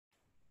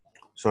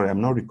sorry,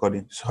 I'm not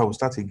recording, so I will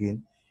start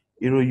again.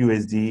 Euro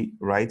USD,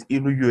 right?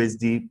 Euro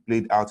USD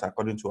played out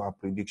according to our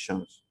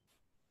predictions.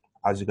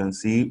 As you can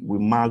see, we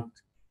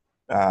marked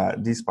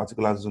this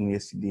particular zone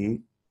yesterday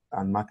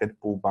and market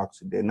pulled back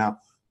today. Now,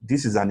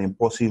 this is an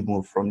impulsive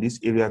move from this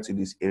area to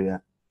this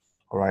area.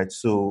 All right,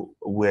 so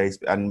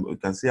and we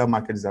can see how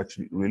market is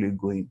actually really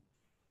going.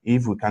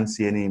 If we can't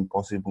see any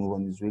impulsive move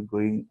on this way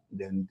going,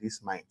 then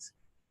this might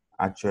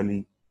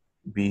actually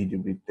be the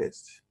big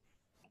test.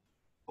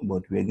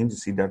 But we're going to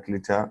see that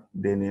later.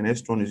 Then the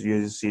next one is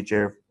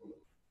USD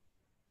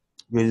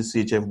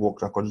CHF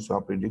worked according to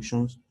our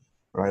predictions.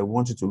 Right, I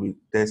wanted to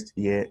retest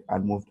here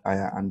and moved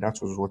higher, and that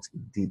was what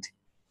it did.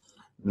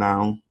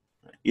 Now,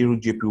 Euro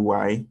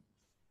JPY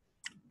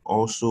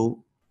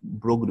also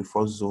broke the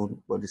first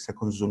zone, but the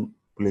second zone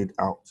played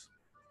out.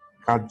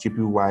 CAD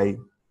JPY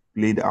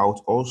played out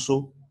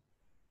also.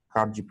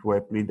 CAD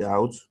JPY played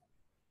out.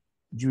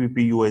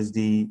 GBP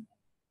USD,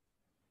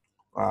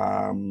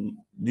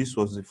 this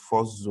was the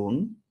first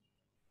zone,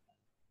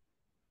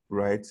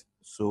 right?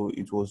 So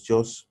it was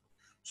just,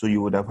 so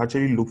you would have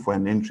actually looked for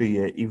an entry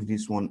here if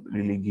this one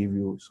really gave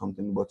you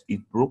something, but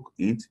it broke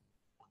it.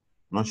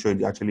 Not sure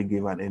it actually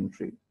gave an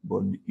entry,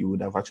 but you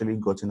would have actually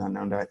gotten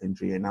another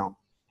entry here. Now,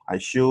 I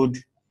showed,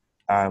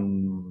 I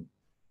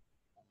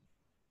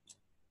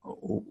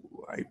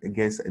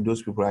guess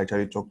those people I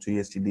actually talked to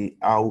yesterday,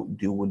 how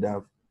they would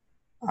have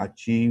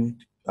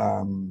achieved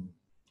 1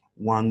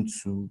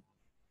 to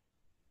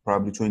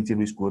probably 20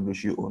 risk reward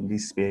ratio on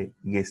this pair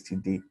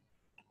yesterday,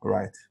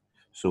 right?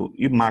 So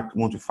he marked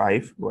 1 to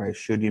 5, where I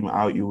showed him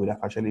how you would have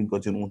actually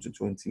gotten 1 to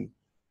 20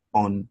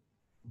 on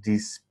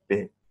this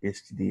pair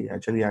yesterday. I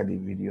actually had a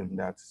video on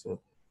that. So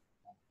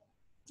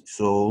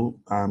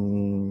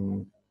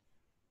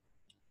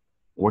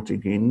what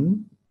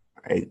again?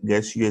 I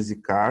guess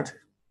USD card,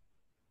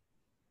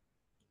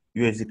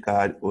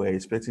 we're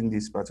expecting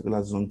this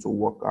particular zone to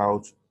work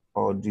out,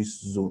 or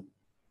this zone,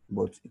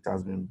 but it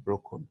has been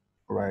broken,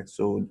 right?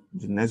 So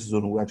the next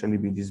zone will actually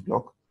be this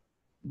block,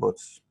 but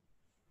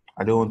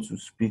I don't want to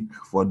speak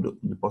for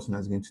the person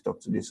that's going to talk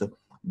today. So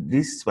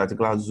this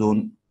particular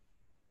zone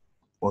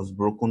was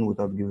broken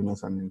without giving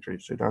us an entry,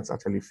 so that's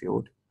actually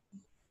failed.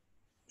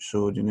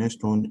 So the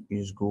next one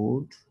is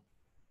gold.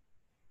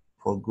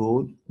 For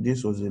gold,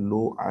 this was a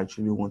low I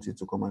actually wanted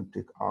to come and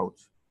take out,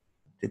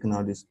 taking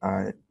out this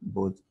high,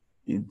 but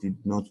it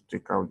did not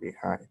take out the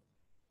high,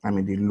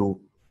 the low.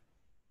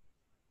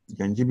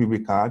 Then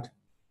GBP card,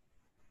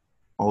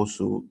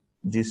 also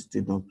this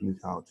did not play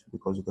out,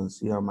 because you can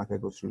see how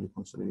market was really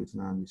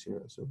consolidating around this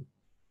area, so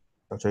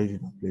actually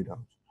did not play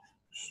out.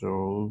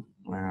 So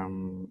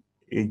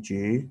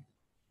AJ,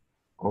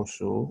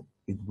 also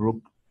it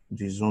broke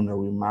the zone that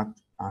we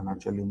marked and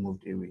actually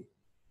moved away,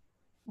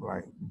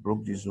 right?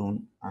 Broke the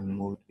zone and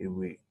moved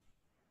away.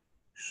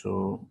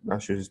 So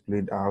that shows it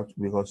played out,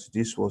 because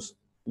this was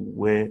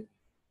where,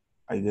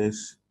 I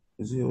guess,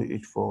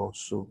 0.84,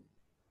 so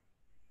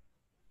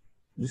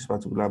this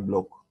particular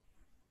block.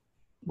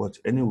 But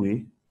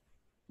anyway,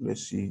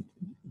 let's see,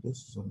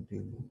 this is on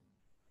daily.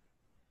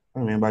 I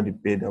remember the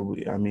pair that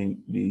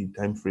the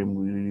time frame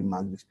we really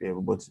marked this pair,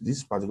 but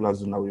this particular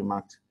zone that we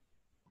marked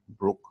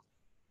broke.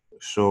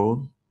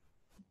 So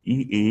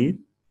EA,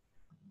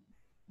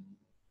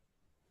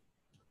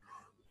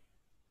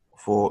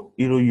 for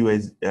Euro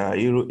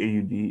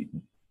AUD,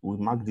 we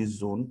marked this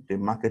zone. The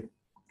market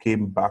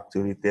came back to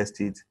retest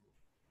it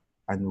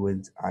and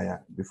went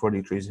higher before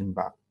the tracing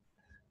back.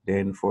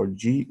 Then for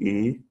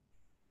GA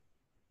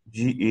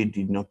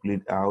did not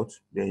play out.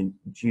 Then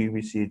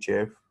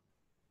GBCHF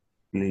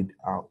played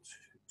out.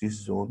 This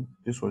zone,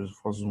 this was the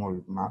first zone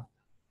we marked.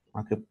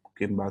 Market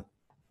came back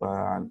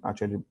and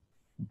actually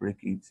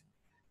break it.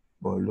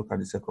 But look at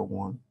the second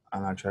one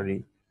and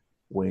actually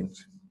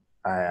went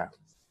higher.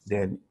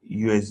 Then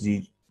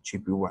USD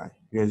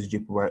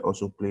JPY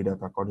also played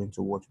out according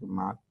to what we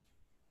marked.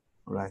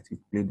 Right, it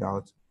played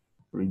out,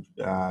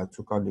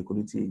 took out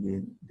liquidity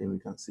again. Then we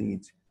can see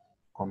it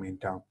coming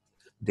down.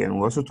 Then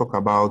we also talk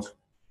about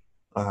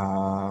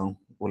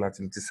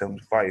volatility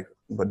 75,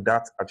 but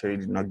that actually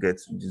did not get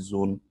to the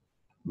zone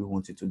we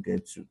wanted to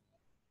get to.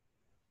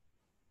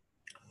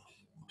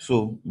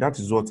 So that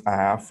is what I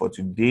have for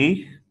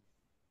today.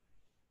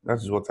 That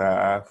is what I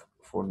have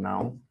for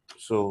now.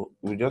 So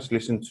we just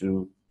listen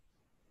to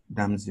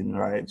Damson,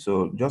 right?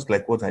 So just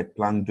like what I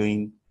planned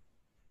doing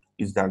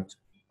is that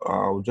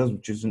I'll just be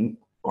choosing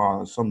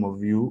some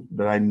of you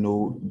that I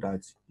know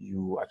that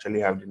you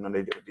actually have the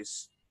knowledge of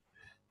this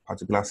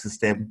particular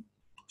system.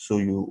 So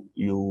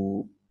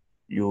you'll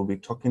be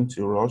talking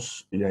to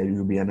us,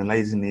 you'll be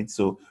analyzing it.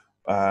 So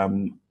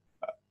number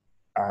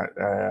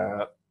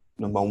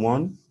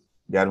one,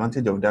 the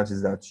advantage of that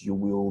is that you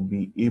will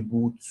be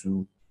able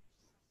to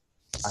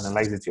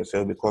analyze it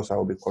yourself, because I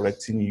will be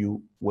correcting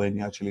you when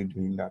you're actually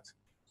doing that.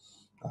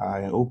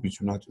 I hope it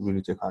will not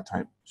really take our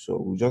time. So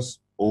we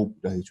just hope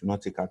that it will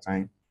not take our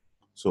time.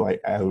 So I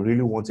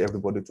really want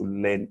everybody to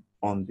learn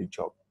on the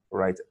job,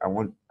 right?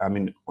 On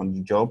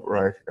the job,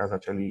 right? That's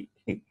actually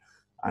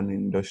an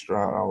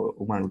industrial or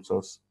human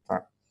resource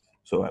type.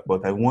 So,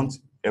 but I want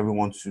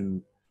everyone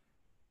to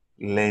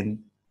learn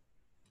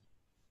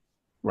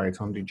right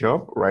on the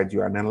job, right?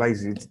 You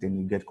analyze it, then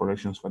you get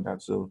corrections for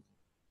that. So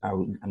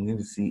I'm going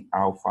to see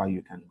how far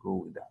you can go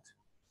with that.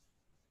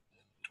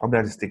 Hope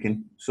that is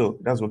taken. So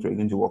that's what we're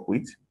going to work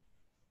with.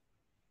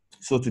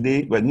 So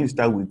today we're going to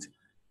start with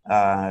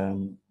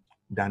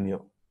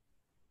Daniel,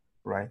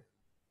 right?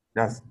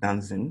 That's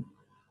dancing,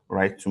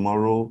 right?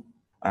 Tomorrow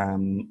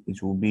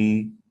it will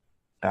be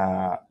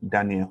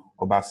Daniel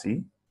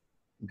Obasi.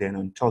 Then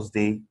on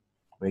Thursday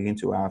we're going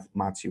to have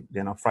Matthew.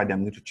 Then on Friday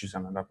I'm going to choose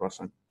another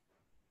person,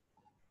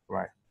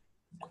 right?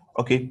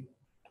 Okay.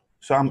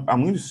 So I'm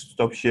going to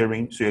stop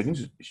sharing. So you're going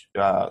to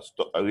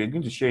you're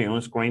going to share your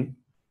own screen.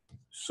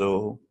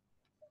 So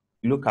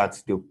look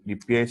at the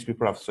pairs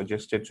people have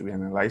suggested to be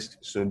analyzed.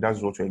 So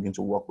that's what we're going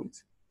to work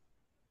with.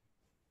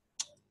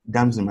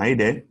 Damson, are you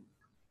there?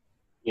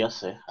 Yes,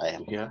 sir. I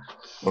am here.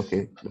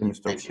 Okay, let me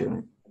stop Thank you.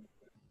 sharing.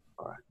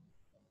 All right.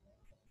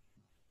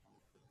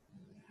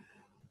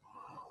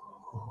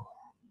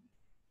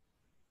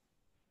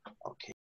 Okay.